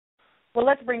Well,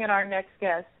 let's bring in our next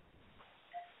guest.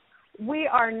 We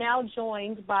are now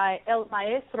joined by El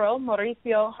Maestro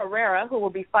Mauricio Herrera, who will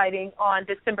be fighting on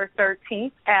December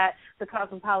 13th at the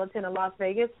Cosmopolitan in Las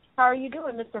Vegas. How are you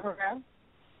doing, Mr. Herrera?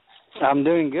 I'm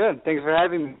doing good. Thanks for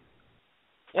having me.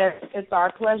 It's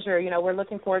our pleasure. You know, we're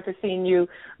looking forward to seeing you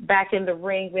back in the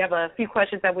ring. We have a few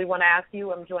questions that we want to ask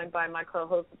you. I'm joined by my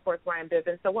co-host, of course, Ryan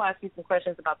Bivens. So we'll ask you some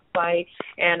questions about the fight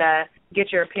and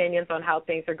get your opinions on how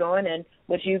things are going and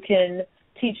what you can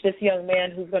teach this young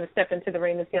man who's going to step into the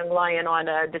ring, this young lion, on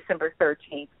December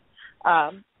 13th.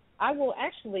 I will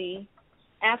actually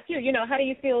ask you, you know, how do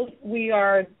you feel we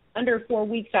are under 4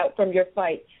 weeks out from your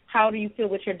fight? How do you feel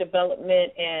with your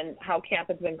development and how camp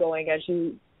has been going as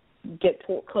you get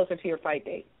closer to your fight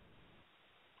date?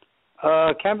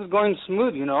 Camp is going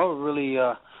smooth, you know, really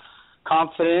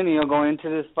confident, you know, going into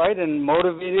this fight and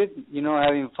motivated, you know,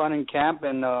 having fun in camp.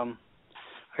 And like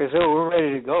I said, we're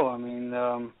ready to go. I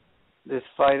mean, this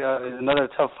fight is another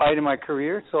tough fight in my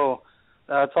career, so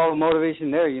that's all the motivation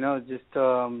there, you know, just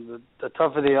the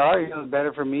tougher they are, you know, the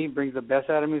better for me, brings the best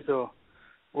out of me. So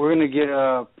we're going to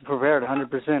get prepared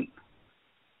 100%.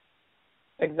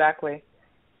 Exactly.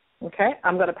 Okay,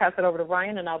 I'm going to pass it over to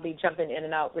Ryan, and I'll be jumping in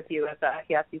and out with you as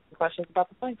he asks you some questions about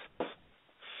the fight.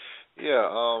 Yeah,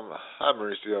 hi,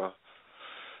 Mauricio.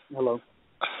 Hello.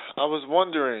 I was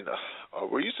wondering,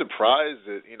 were you surprised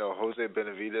that, you know, Jose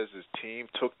Benavidez's team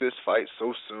took this fight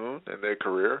so soon in their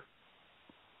career?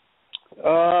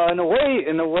 In a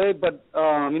way, but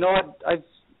you know what?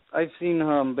 I've seen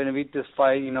Benavidez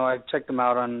fight. You know, I've checked him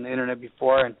out on the internet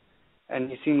before, and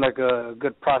he seemed like a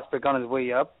good prospect on his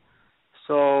way up.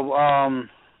 So,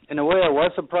 in a way, I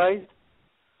was surprised.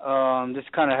 This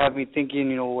kind of had me thinking,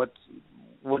 you know,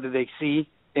 what do they see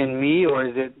in me, or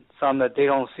is it something that they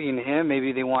don't see in him?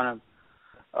 Maybe they want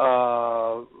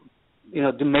to, you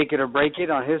know, to make it or break it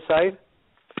on his side,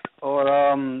 or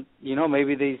you know,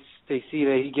 maybe they see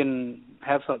that he can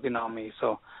have something on me.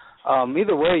 So,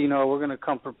 either way, you know, we're gonna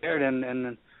come prepared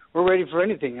and we're ready for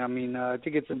anything. I mean, I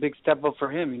think it's a big step up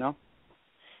for him, you know.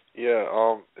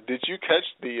 Yeah. Did you catch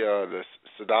the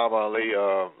Saddam Ali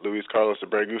Luis Carlos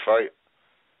Abregu fight?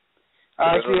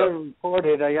 I actually haven't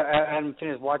recorded. I haven't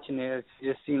finished watching it. It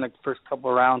just seemed like the first couple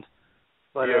of rounds.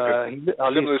 But yeah,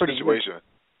 similar situation. Good.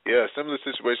 Yeah, similar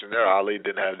situation there. Ali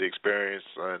didn't have the experience,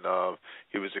 and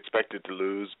he was expected to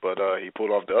lose, but he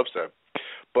pulled off the upset.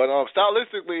 But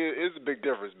stylistically, it is a big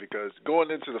difference because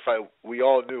going into the fight, we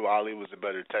all knew Ali was a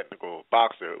better technical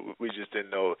boxer. We just didn't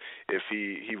know if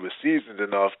he was seasoned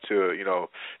enough to, you know,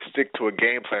 stick to a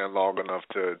game plan long enough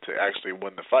to actually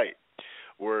win the fight.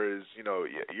 Whereas, you know,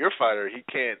 your fighter, he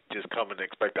can't just come and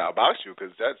expect to outbox you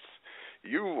because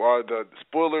you are the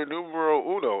spoiler numero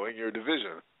uno in your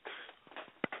division.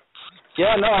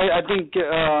 Yeah, no, I think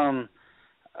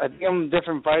I'm a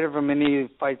different fighter from any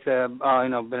fights that you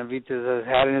know, Benavidez has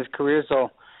had in his career. So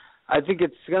I think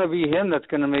it's going to be him that's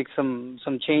going to make some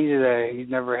changes that he's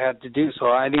never had to do. So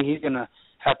I think he's going to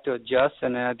have to adjust,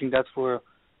 and I think that's where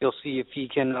you'll see if he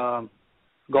can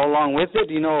go along with it,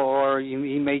 you know, or he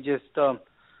may just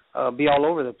be all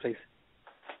over the place.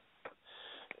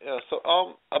 Yeah. So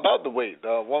about the weight,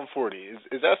 140,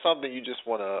 is that something you just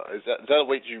want to? Is that a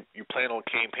weight you plan on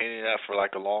campaigning at for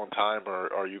like a long time,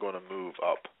 or are you going to move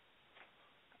up?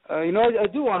 You know, I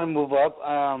do want to move up.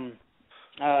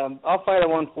 I'll fight at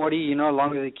 140. You know, as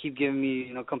long as they keep giving me,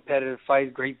 you know, competitive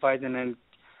fights, great fights, and then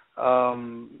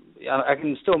I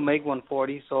can still make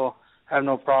 140, so I have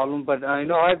no problem. But you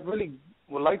know, I really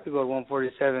would like to go to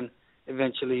 147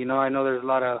 eventually. You know, I know there's a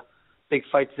lot of big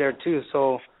fights there too,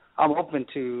 so I'm open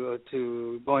to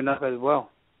going up as well.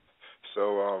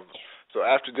 So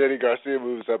after Danny Garcia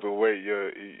moves up in weight,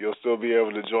 you'll still be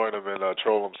able to join him and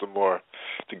troll him some more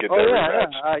to get that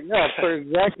rematch. Yeah,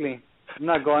 exactly. I'm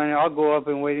not going. I'll go up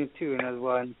in weighting too, and as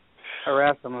well, and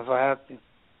harass him if I have to.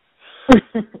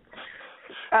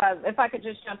 If I could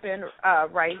just jump in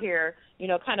right here, you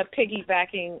know, kind of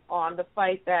piggybacking on the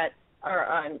fight that, or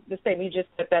on the statement you just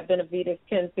said that Benavidez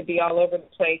tends to be all over the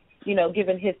place, you know,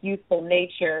 given his youthful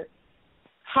nature.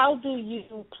 How do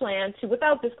you plan to,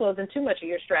 without disclosing too much of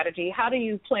your strategy, how do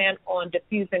you plan on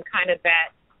diffusing kind of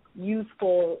that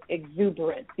youthful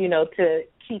exuberance, you know, to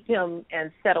keep him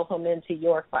and settle him into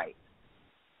your fight?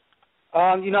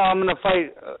 You know, I'm going to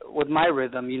fight with my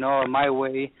rhythm, you know, my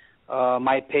way,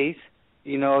 my pace.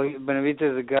 You know,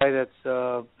 Benavidez is a guy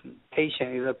that's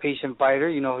patient. He's a patient fighter.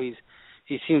 You know, he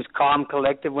seems calm,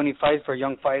 collected when he fights for a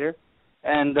young fighter.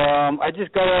 And I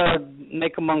just got to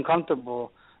make him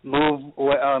uncomfortable, move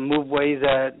ways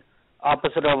that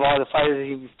opposite of all the fighters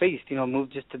he faced, you know,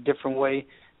 move just a different way,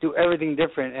 do everything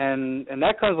different. And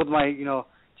that comes with my, you know,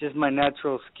 just my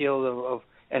natural skill of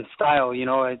and style.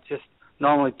 It just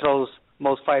normally throws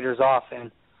most fighters off,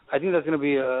 and I think that's going to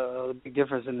be a big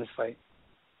difference in this fight.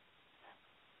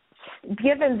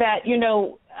 Given that,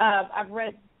 I've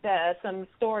read some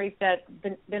stories that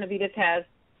Benavidez has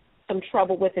some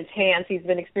trouble with his hands. He's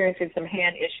been experiencing some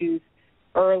hand issues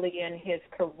early in his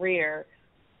career.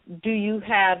 Do you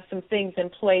have some things in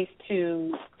place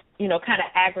to, kind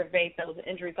of aggravate those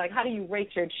injuries? Like, how do you rate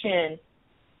your chin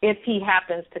if he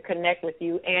happens to connect with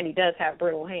you and he does have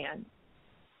brittle hands?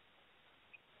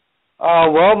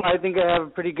 Well, I think I have a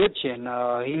pretty good chin.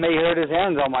 He may hurt his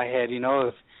hands on my head,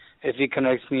 if he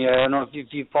connects me. I don't know if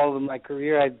you followed my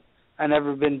career. I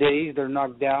never been dazed or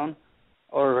knocked down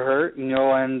or hurt,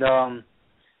 and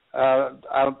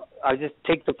I just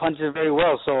take the punches very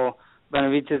well. So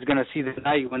Benavidez is going to see the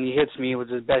night when he hits me with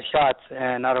his best shots,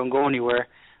 and I don't go anywhere.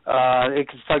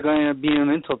 It's like going to be a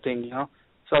mental thing,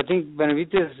 So I think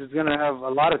Benavidez is going to have a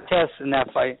lot of tests in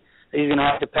that fight that he's going to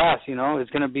have to pass.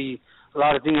 It's going to be a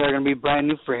lot of things that are going to be brand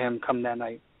new for him come that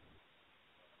night.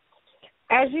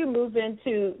 As you move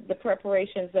into the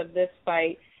preparations of this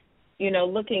fight,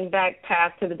 looking back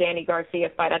past to the Danny Garcia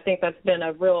fight, I think that's been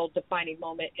a real defining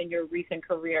moment in your recent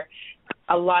career.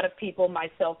 A lot of people,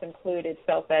 myself included,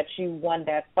 felt that you won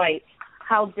that fight.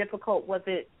 How difficult was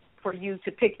it for you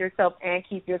to pick yourself and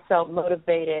keep yourself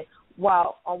motivated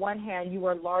while, on one hand, you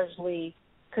were largely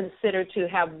considered to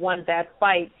have won that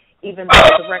fight, even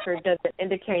though the record doesn't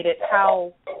indicate it?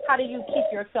 How do you keep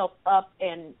yourself up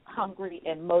and hungry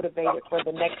and motivated for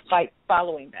the next fight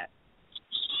following that?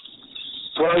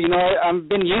 Well, I've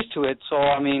been used to it. So,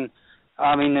 I mean,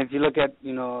 if you look at,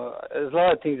 there's a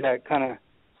lot of things that kind of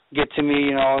get to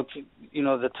me,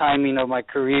 the timing of my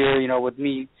career, with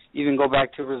me, even go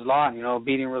back to Ruslan,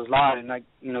 beating Ruslan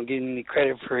and, getting the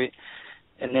credit for it.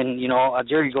 And then,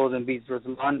 Jerry goes and beats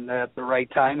Ruslan at the right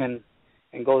time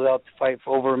and goes out to fight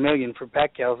for over $1 million for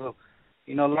Pacquiao. So,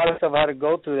 a lot of stuff I had to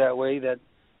go through that way that,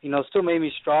 still made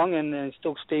me strong and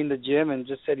still stay in the gym and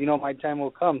just said, my time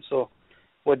will come. So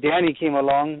when Danny came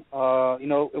along, it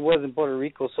was in Puerto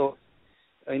Rico, so,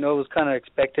 it was kind of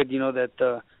expected,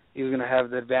 that he was going to have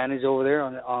the advantage over there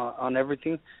on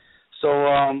everything. So,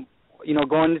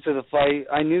 going into the fight,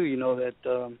 I knew, that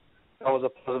that was a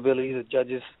possibility. The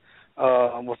judges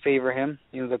would favor him.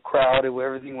 The crowd,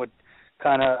 everything would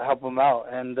kind of help him out.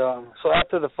 And so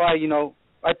after the fight,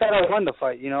 I thought I won the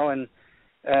fight,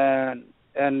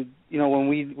 and when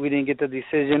we didn't get the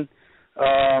decision,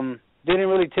 didn't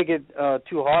really take it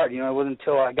too hard. It wasn't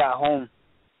until I got home,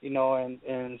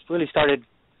 and really started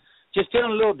just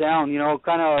feeling a little down,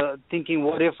 kind of thinking,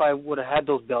 what if I would have had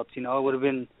those belts? It would have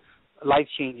been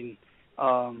life-changing.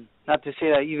 Not to say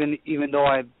that even though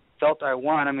I felt I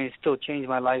won, it still changed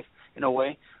my life in a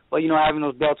way. But, having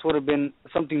those belts would have been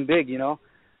something big,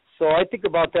 So I think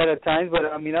about that at times, but,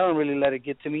 I don't really let it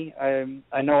get to me.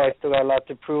 I know I still got a lot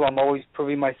to prove. I'm always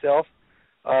proving myself,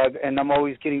 and I'm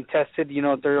always getting tested.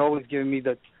 They're always giving me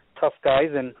the tough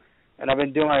guys, and I've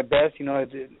been doing my best.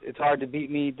 It's hard to beat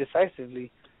me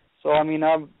decisively. So,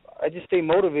 I just stay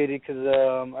motivated because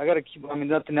I got to keep,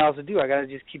 nothing else to do. I got to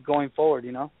just keep going forward,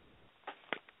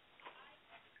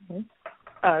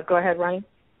 Go ahead, Ryan.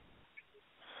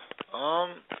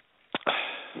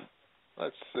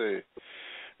 Let's see.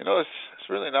 It's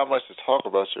really not much to talk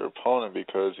about your opponent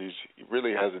because he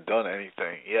really hasn't done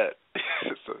anything yet.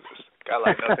 So it's got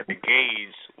nothing to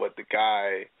gauge what the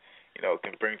guy,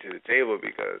 can bring to the table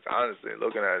because honestly,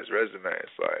 looking at his resume,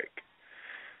 it's like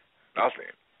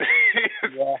nothing.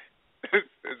 Yeah.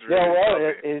 It's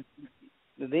really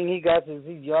the thing he got is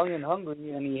he's young and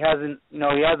hungry, and he hasn't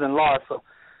lost. So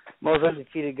most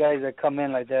undefeated guys that come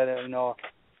in like that,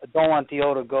 don't want the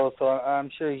O to go. So I'm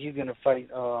sure he's gonna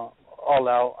fight all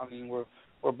out.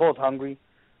 We're both hungry.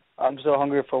 I'm still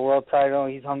hungry for a world title.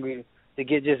 He's hungry to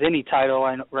get just any title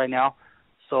right now.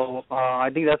 So I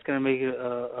think that's gonna make it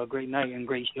a great night and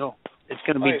great show. It's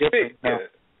gonna be different.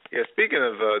 Yeah, speaking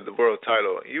of the world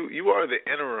title, you are the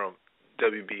interim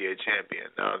WBA champion.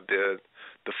 Now,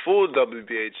 the full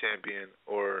WBA champion,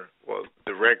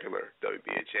 the regular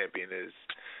WBA champion is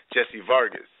Jesse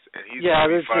Vargas, and he's going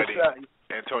to be fighting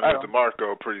Antonio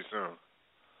DeMarco pretty soon.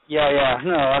 Yeah.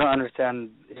 No, I don't understand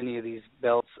any of these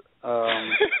belts.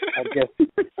 I guess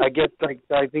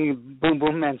I think Boom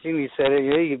Boom Mancini said it.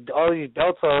 Yeah, all these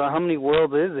belts are. How many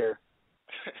worlds is there?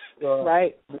 So,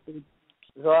 right.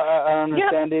 So I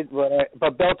understand it,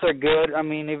 but belts are good.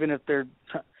 Even if they're,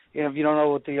 if you don't know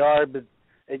what they are, but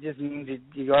it just means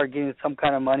you are getting some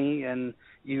kind of money, and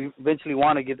you eventually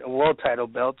want to get a world title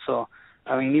belt. So,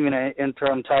 even an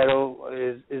interim title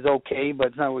is okay, but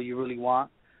it's not what you really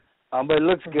want. But it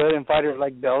looks good, and fighters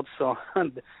like belts. So, I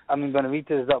mean,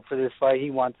 Benavidez is up for this fight.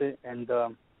 He wants it, and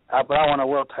but I want a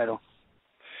world title.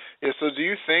 Yeah, so do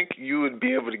you think you would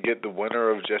be able to get the winner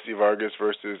of Jesse Vargas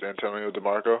versus Antonio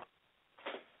DeMarco?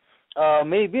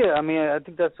 Maybe. I mean, I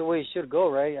think that's the way it should go,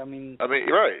 right? I mean,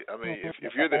 you're right. I mean,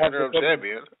 if you're the interim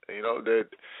champion, you know that.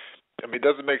 I mean, it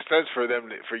doesn't make sense for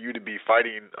you to be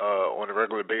fighting on a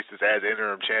regular basis as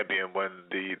interim champion when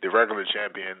the regular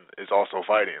champion is also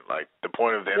fighting. Like, the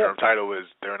point of the interim title is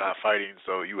they're not fighting,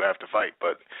 so you have to fight.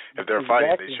 But if they're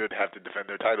fighting, they should have to defend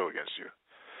their title against you.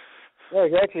 Yeah,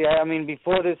 exactly. I mean,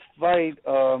 before this fight,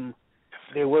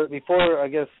 we were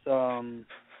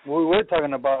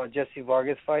talking about a Jesse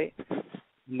Vargas fight.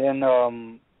 And then I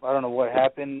don't know what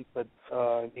happened, but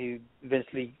he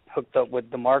eventually hooked up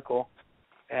with DeMarco.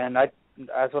 And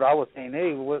that's what I was saying.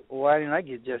 Hey, why didn't I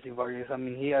get Jesse Vargas? I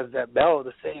mean, he has that belt,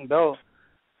 the same belt.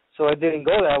 So it didn't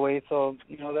go that way. So,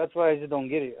 you know, that's why I just don't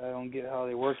get it. I don't get how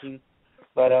they're working.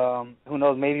 But who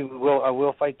knows? Maybe I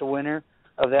will fight the winner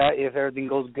of that if everything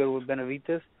goes good with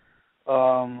Benavidez.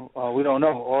 We don't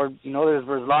know. Or, you know, there's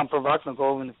Ruslan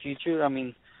Provodnikov in the future. I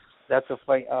mean, that's a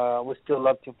fight we'd still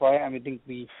love to fight. I mean, I think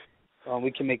we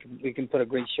can put a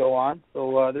great show on.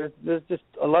 So there's just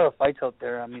a lot of fights out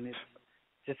there. I mean,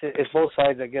 it's both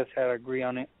sides, I guess, had to agree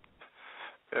on it.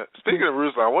 Yeah. Speaking of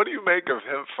Ruslan, what do you make of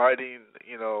him fighting,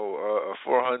 you know, a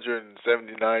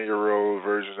 479-year-old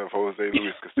version of Jose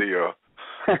Luis Castillo?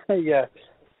 Yeah,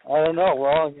 I don't know.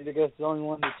 Well, I guess the only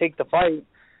one to take the fight.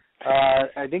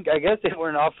 I guess they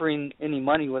weren't offering any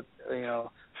money with, you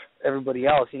know, everybody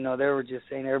else. You know, they were just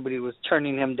saying everybody was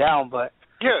turning him down, but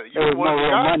yeah, there was no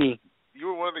real money. You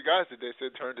were one of the guys that they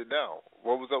said turned it down.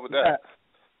 What was up with that?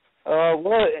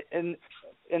 Well, and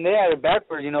they had it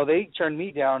backwards. You know, they turned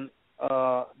me down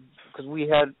because we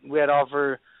had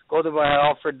offered Goldenboy had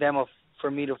offered them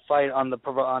for me to fight on the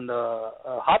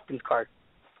Hopkins card.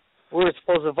 We were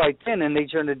supposed to fight 10, and they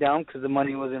turned it down because the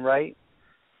money wasn't right.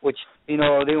 Which, you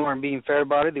know, they weren't being fair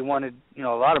about it. They wanted, you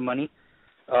know, a lot of money,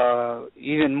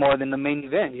 even more than the main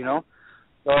event. You know,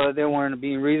 so they weren't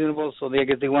being reasonable. So I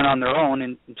guess they went on their own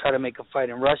and tried to make a fight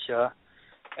in Russia.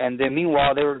 And then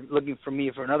meanwhile, they were looking for me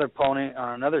for another opponent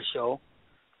on another show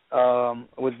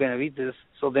with Benavidez.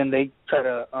 So then they tried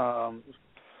to,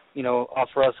 you know,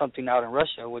 offer us something out in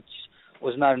Russia, which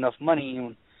was not enough money.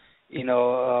 And, you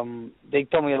know, they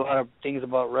told me a lot of things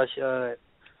about Russia that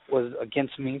was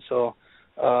against me. So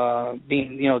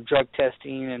being, you know, drug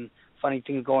testing and funny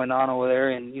things going on over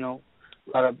there, and, you know, a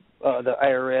lot of the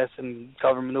IRS and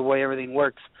government, the way everything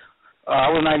works. I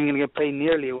was not even going to get paid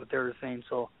nearly what they were saying.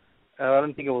 So I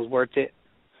didn't think it was worth it.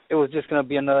 It was just going to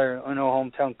be another, you know,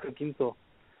 hometown cooking. So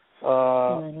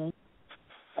I'm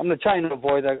trying to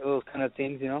avoid those kind of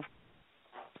things, you know.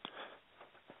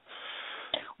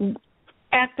 I'm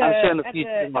sure in the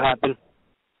future it will happen.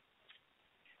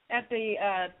 At the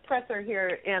presser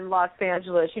here in Los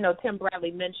Angeles, you know, Tim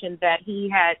Bradley mentioned that he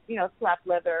had, you know, slapped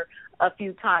leather a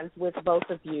few times with both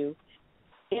of you.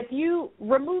 If you,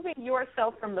 removing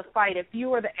yourself from the fight, if you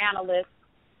were the analyst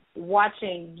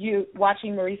watching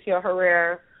Mauricio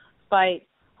Herrera fight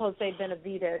Jose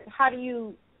Benavidez, how do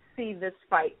you see this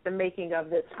fight, the making of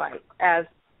this fight, as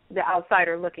the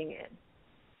outsider looking in?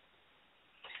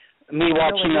 Me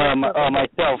watching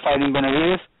myself fighting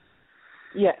Benavidez?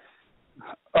 Yes.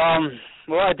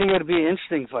 Well, I think it would be an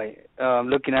interesting fight.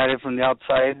 Looking at it from the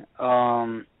outside,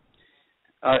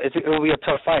 it will be a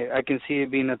tough fight. I can see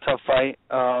it being a tough fight.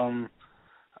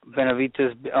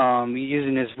 Benavidez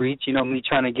using his reach, you know, me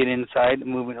trying to get inside,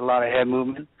 moving a lot of head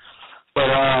movement. But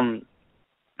I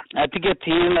think at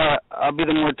the end, I'll be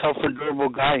the more tougher, durable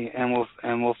guy, and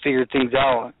we'll figure things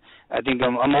out. I think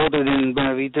I'm older than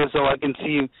Benavidez, so I can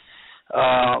see a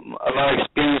lot of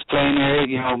experience playing here.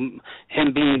 You know,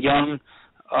 him being young,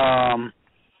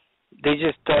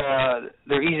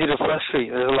 they're easy to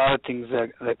frustrate. There's a lot of things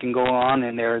that can go on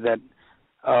in there that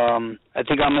I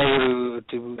think I'm able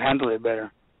to handle it better.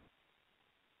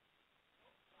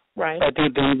 Right. I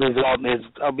think the end result is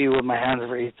I'll be with my hands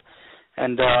raised,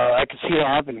 and I can see it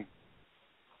happening.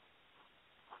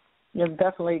 It's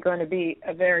definitely going to be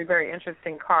a very, very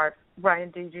interesting card.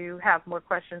 Ryan, did you have more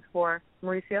questions for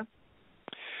Mauricio?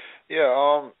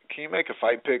 Yeah, can you make a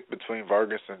fight pick between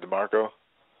Vargas and DeMarco?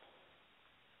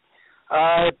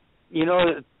 You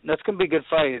know, that's going to be a good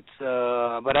fight.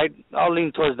 But I'll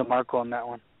lean towards DeMarco on that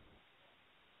one.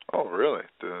 Oh, really?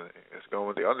 It's going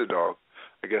with the underdog.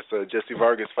 I guess Jesse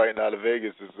Vargas fighting out of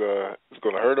Vegas is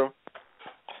going to hurt him.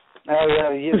 Oh, yeah,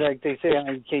 like they say,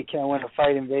 you can't win a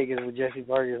fight in Vegas with Jesse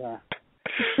Vargas, huh?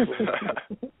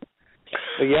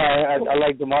 But yeah, I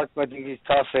like DeMarco. I think he's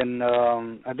tough, and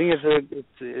I think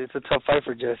it's a tough fight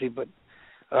for Jesse. But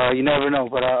you never know,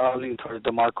 but I'll lean towards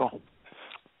DeMarco.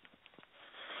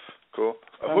 Cool.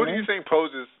 Who do you think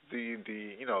poses the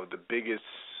the biggest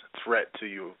threat to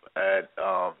you at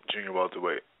junior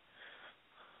welterweight?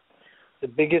 The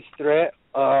biggest threat?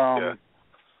 Yeah.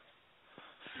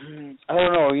 I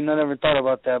don't know. I never thought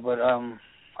about that, but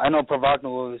I know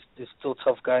Provodnikov is still a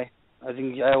tough guy. I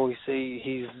think I always say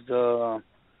he's a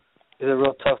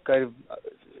real tough guy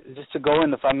just to go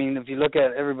in. I mean, if you look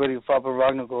at everybody who fought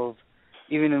Provodnikov,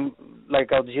 even in,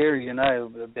 like Algeria and I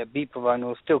that beat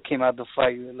Provodnikov, still came out to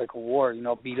fight like a war.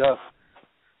 Beat up.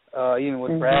 Even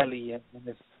with Bradley,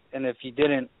 and if you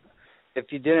didn't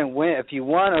win, if you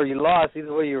won or you lost,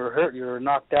 either way you were hurt, you were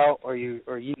knocked out, or you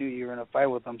knew you were in a fight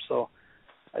with them. So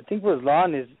I think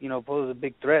Ruslan is poses a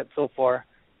big threat so far.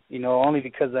 Only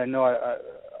because I know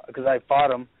because I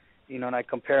fought him, and I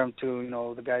compare him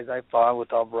to the guys I fought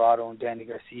with Alvarado and Danny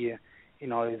Garcia,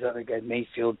 these other guys,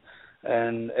 Mayfield,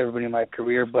 and everybody in my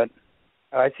career. But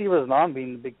I see Ruslan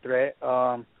being the big threat.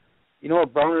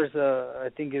 Browners, I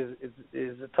think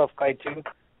is a tough guy too.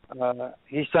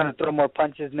 He's trying to throw more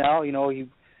punches now.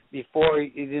 Before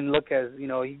he didn't look as he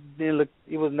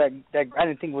wasn't that I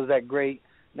didn't think he was that great.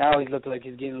 Now he's looking like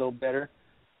he's getting a little better.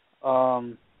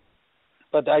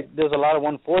 But there's a lot of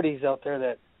 140s out there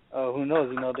that who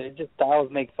knows, they just styles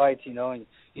make fights, and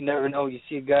you never know. You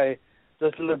see a guy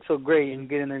doesn't look so great and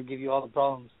get in there and give you all the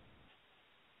problems.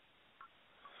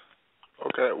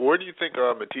 Okay, where do you think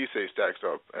Matisse stacks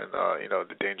up in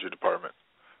the danger department?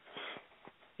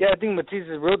 Yeah, I think Matisse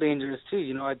is real dangerous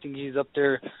too. I think he's up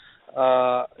there.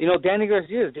 Danny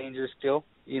Garcia is dangerous still.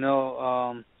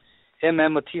 Him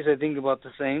and Matisse, I think about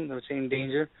the same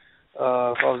danger. If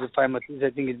I was to fight Matisse,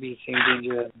 I think it'd be the same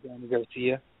danger as Danny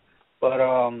Garcia. But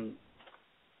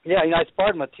I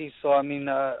sparred Matisse, so I mean,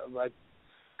 I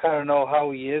kind of know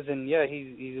how he is, and yeah,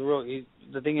 he's real.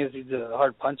 The thing is, he's a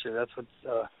hard puncher. That's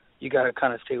what you got to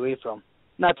kind of stay away from.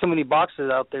 Not too many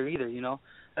boxers out there either,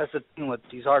 That's the thing with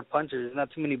these hard punchers.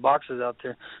 Not too many boxers out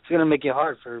there. It's going to make it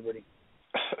hard for everybody.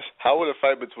 How would a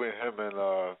fight between him and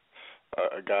a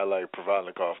guy like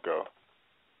Provodnikov go?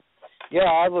 Yeah,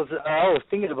 I was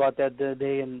thinking about that the other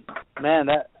day, and man,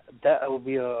 that would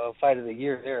be a fight of the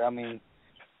year there. I mean,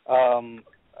 I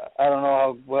don't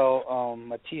know how well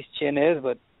Matisse's chin is,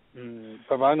 but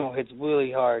Provodnikov hits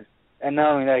really hard, and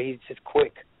not only that, he's just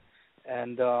quick.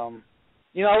 And I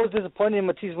was disappointed in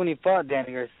Matisse when he fought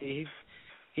Danny Garcia.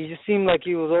 He just seemed like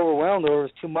he was overwhelmed, or it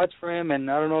was too much for him,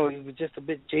 and I don't know, he was just a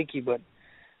bit shaky. But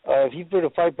if he were to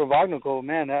fight Provodnikov,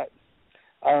 man, I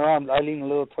don't know, I lean a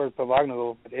little towards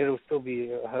Provodnikov, but it'll still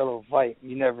be a hell of a fight.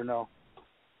 You never know.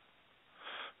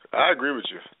 I agree with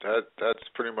you. That's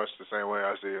pretty much the same way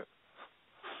I see it.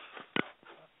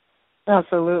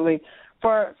 Absolutely.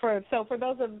 For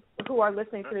those who are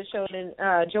listening to the show and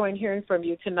enjoying hearing from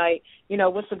you tonight,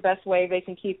 what's the best way they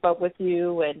can keep up with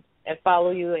you and follow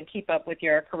you and keep up with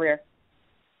your career?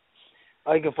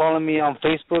 You can follow me on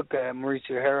Facebook at Mauricio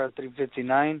Herrera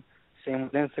 359. Same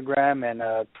with Instagram and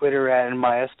Twitter at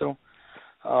Maestro.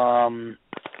 Follow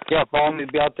me.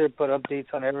 Be out there, put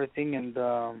updates on everything, and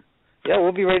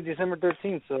we'll be ready December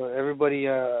 13th. So everybody,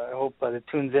 I hope that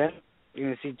tunes in. You're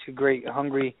gonna see two great,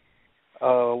 hungry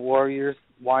warriors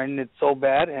wanting it so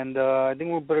bad, and I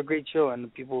think we'll put a great show, and the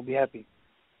people will be happy.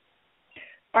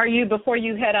 Are you, before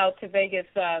you head out to Vegas,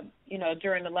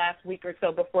 during the last week or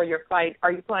so before your fight,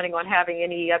 are you planning on having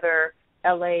any other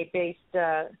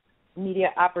LA-based media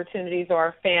opportunities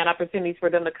or fan opportunities for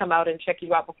them to come out and check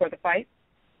you out before the fight?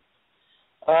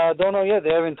 Don't know yet. They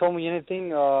haven't told me anything.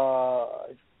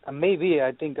 Maybe.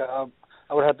 I think I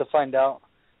would have to find out.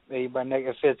 Maybe by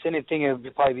if it's anything, it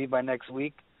would probably be by next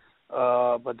week.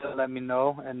 But they'll let me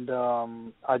know, and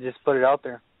I'll just put it out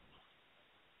there.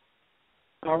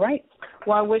 All right.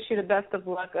 Well, I wish you the best of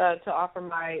luck. To offer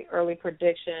my early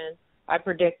prediction, I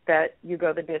predict that you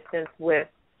go the distance with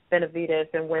Benavidez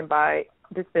and win by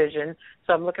decision.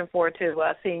 So I'm looking forward to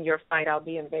seeing your fight. I'll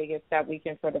be in Vegas that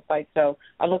weekend for the fight. So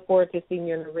I look forward to seeing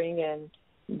you in the ring, and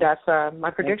that's my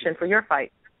prediction for your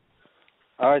fight.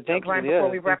 All right. Thank you. Ryan, before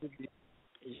we wrap,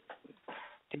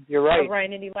 you're right.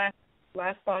 Ryan, any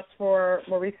last thoughts for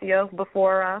Mauricio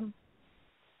before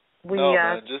we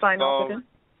sign off with him?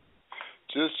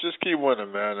 Just keep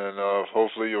winning, man, and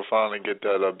hopefully you'll finally get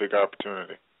that big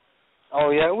opportunity. Oh,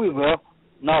 yeah, we will.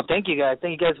 No, thank you guys.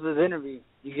 Thank you guys for this interview.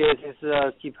 You guys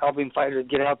just keep helping fighters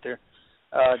get out there.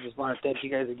 Just want to thank you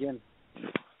guys again.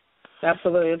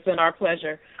 Absolutely. It's been our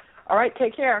pleasure. All right,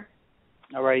 take care.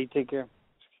 All right, you take care.